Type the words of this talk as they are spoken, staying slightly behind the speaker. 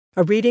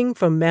A reading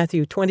from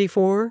Matthew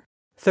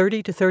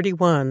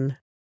 24:30-31.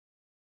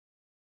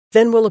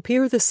 Then will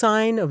appear the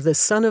sign of the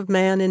Son of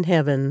Man in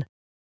heaven,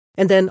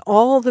 and then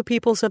all the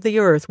peoples of the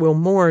earth will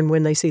mourn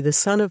when they see the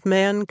Son of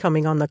Man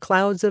coming on the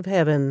clouds of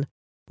heaven,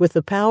 with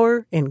the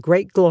power and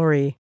great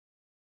glory.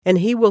 And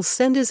he will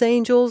send his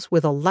angels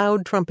with a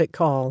loud trumpet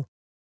call,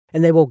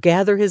 and they will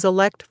gather his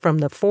elect from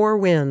the four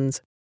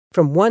winds,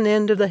 from one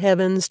end of the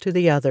heavens to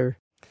the other.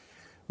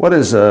 What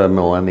is a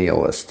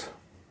millennialist?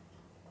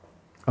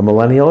 A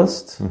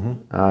millennialist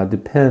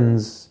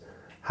depends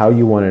how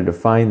you want to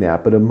define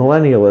that, but a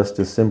millennialist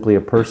is simply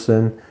a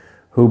person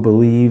who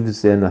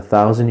believes in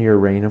 1,000-year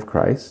reign of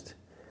Christ,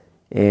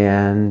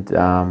 and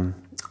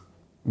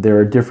there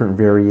are different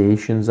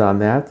variations on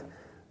that.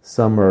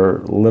 Some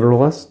are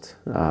literalist,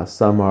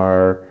 some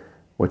are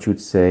what you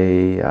would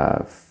say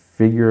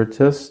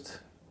figuratist,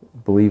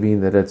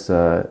 believing that it's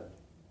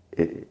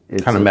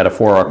kind of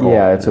metaphorical.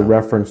 Yeah, it's a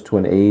reference to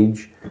an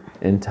age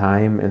and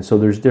time, and so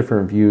there's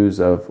different views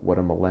of what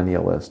a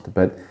millennialist.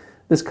 But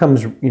this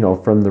comes,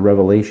 from the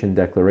Revelation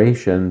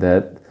declaration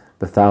that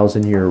the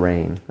 1,000-year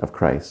reign of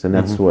Christ, and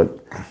that's what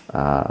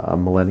a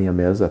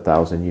millennium is,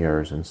 1,000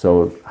 years. And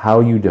so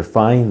how you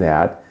define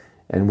that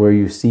and where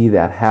you see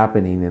that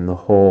happening in the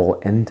whole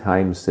end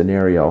time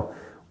scenario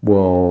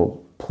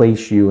will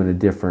place you in a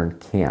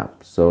different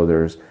camp. So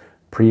there's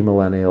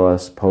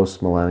premillennialist,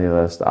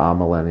 postmillennialist,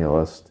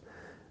 amillennialist.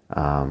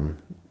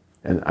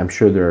 And I'm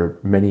sure there are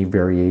many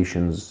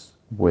variations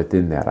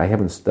within that. I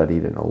haven't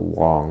studied in a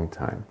long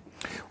time.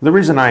 The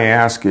reason I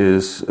ask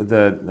is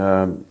that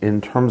in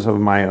terms of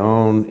my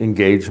own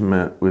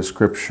engagement with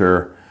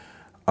Scripture,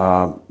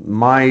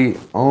 my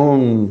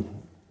own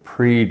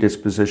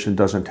predisposition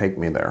doesn't take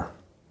me there.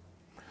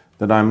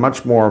 That I'm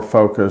much more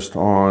focused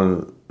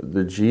on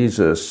the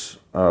Jesus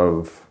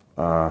of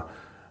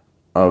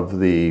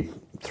the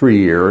 3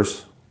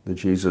 years, the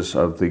Jesus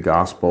of the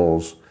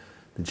Gospels,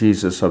 the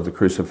Jesus of the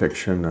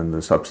crucifixion and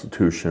the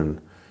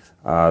substitution,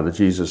 the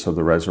Jesus of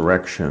the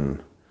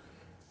resurrection.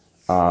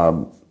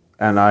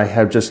 And I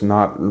have just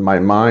not, my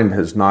mind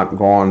has not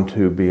gone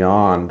to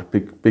beyond,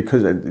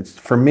 because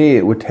for me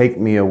it would take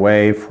me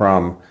away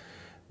from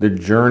the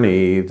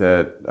journey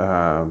that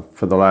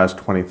for the last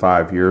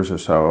 25 years or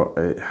so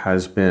it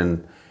has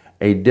been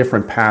a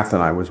different path than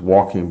I was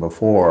walking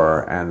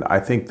before, and I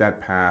think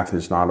that path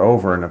is not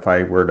over. And if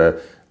I were to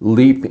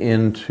leap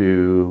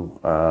into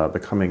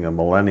becoming a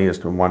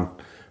millennialist in one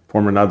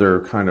form or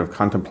another, kind of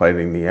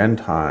contemplating the end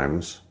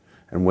times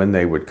and when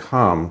they would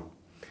come,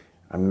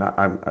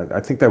 I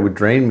think that would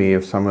drain me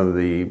of some of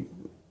the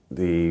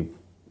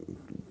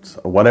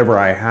whatever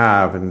I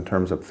have in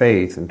terms of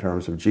faith, in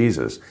terms of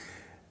Jesus.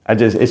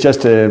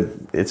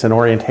 It's an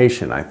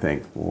orientation, I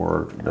think,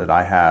 or that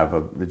I have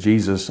of the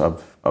Jesus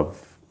of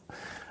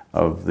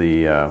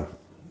the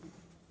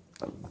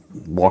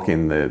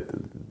walking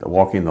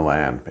the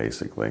land,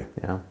 basically.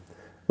 Yeah.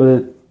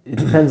 Well, it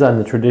depends on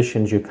the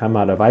traditions you come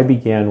out of. I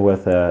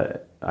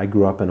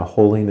grew up in a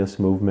holiness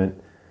movement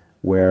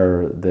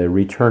where the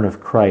return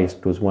of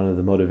Christ was one of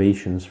the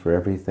motivations for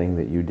everything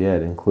that you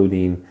did,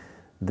 including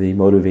the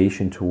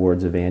motivation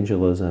towards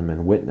evangelism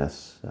and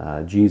witness.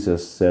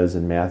 Jesus says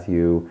in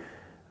Matthew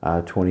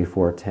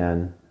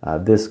 24:10,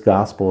 this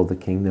gospel of the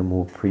kingdom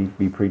will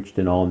be preached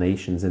in all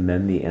nations, and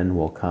then the end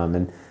will come.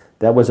 And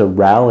that was a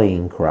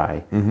rallying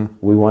cry.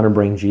 We want to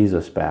bring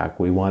Jesus back.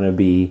 We want to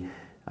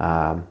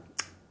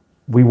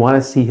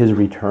see his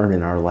return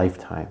in our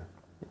lifetime.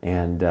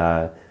 And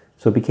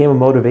so it became a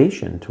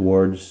motivation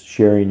towards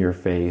sharing your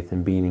faith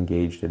and being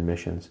engaged in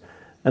missions.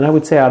 And I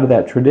would say out of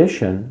that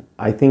tradition,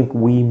 I think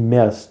we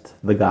missed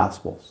the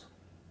Gospels.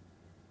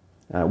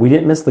 We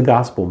didn't miss the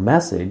gospel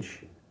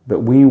message,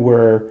 but we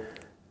were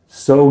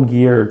so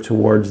geared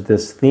towards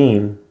this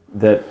theme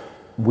that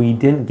we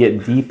didn't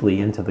get deeply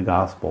into the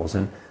Gospels.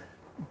 And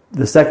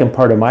the second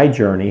part of my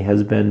journey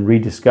has been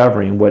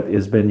rediscovering what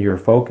has been your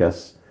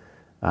focus.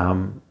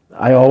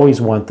 I always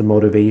want the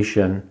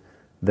motivation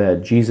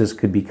that Jesus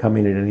could be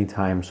coming at any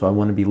time, so I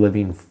want to be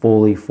living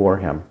fully for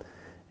him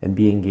and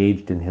be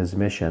engaged in his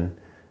mission.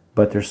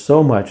 But there's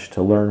so much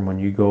to learn when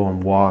you go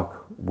and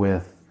walk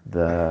with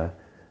the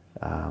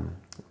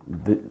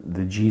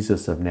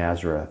Jesus of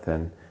Nazareth,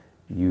 and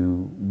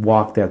you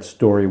walk that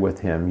story with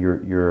him.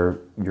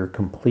 You're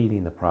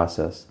completing the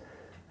process.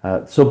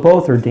 So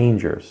both are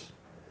dangers.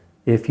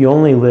 If you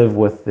only live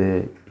with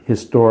the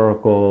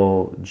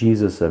historical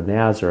Jesus of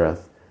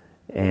Nazareth,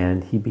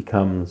 and he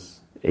becomes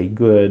a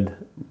good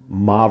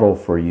model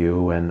for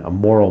you and a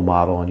moral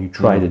model, and you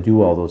try to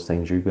do all those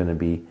things, you're going to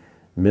be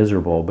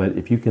miserable. But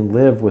if you can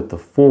live with the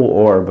full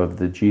orb of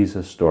the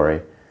Jesus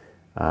story,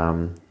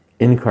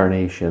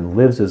 incarnation,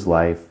 lives his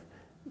life,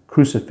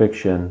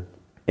 crucifixion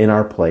in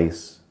our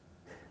place,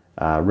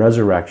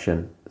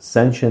 resurrection,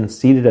 ascension,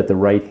 seated at the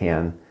right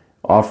hand,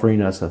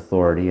 offering us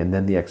authority, and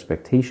then the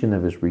expectation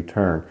of his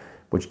return,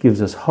 which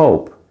gives us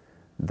hope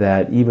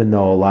that even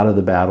though a lot of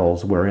the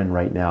battles we're in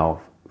right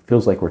now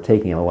feels like we're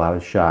taking a lot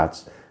of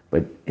shots,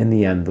 but in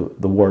the end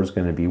the war is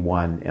going to be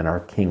won and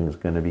our king is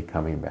going to be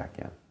coming back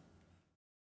in.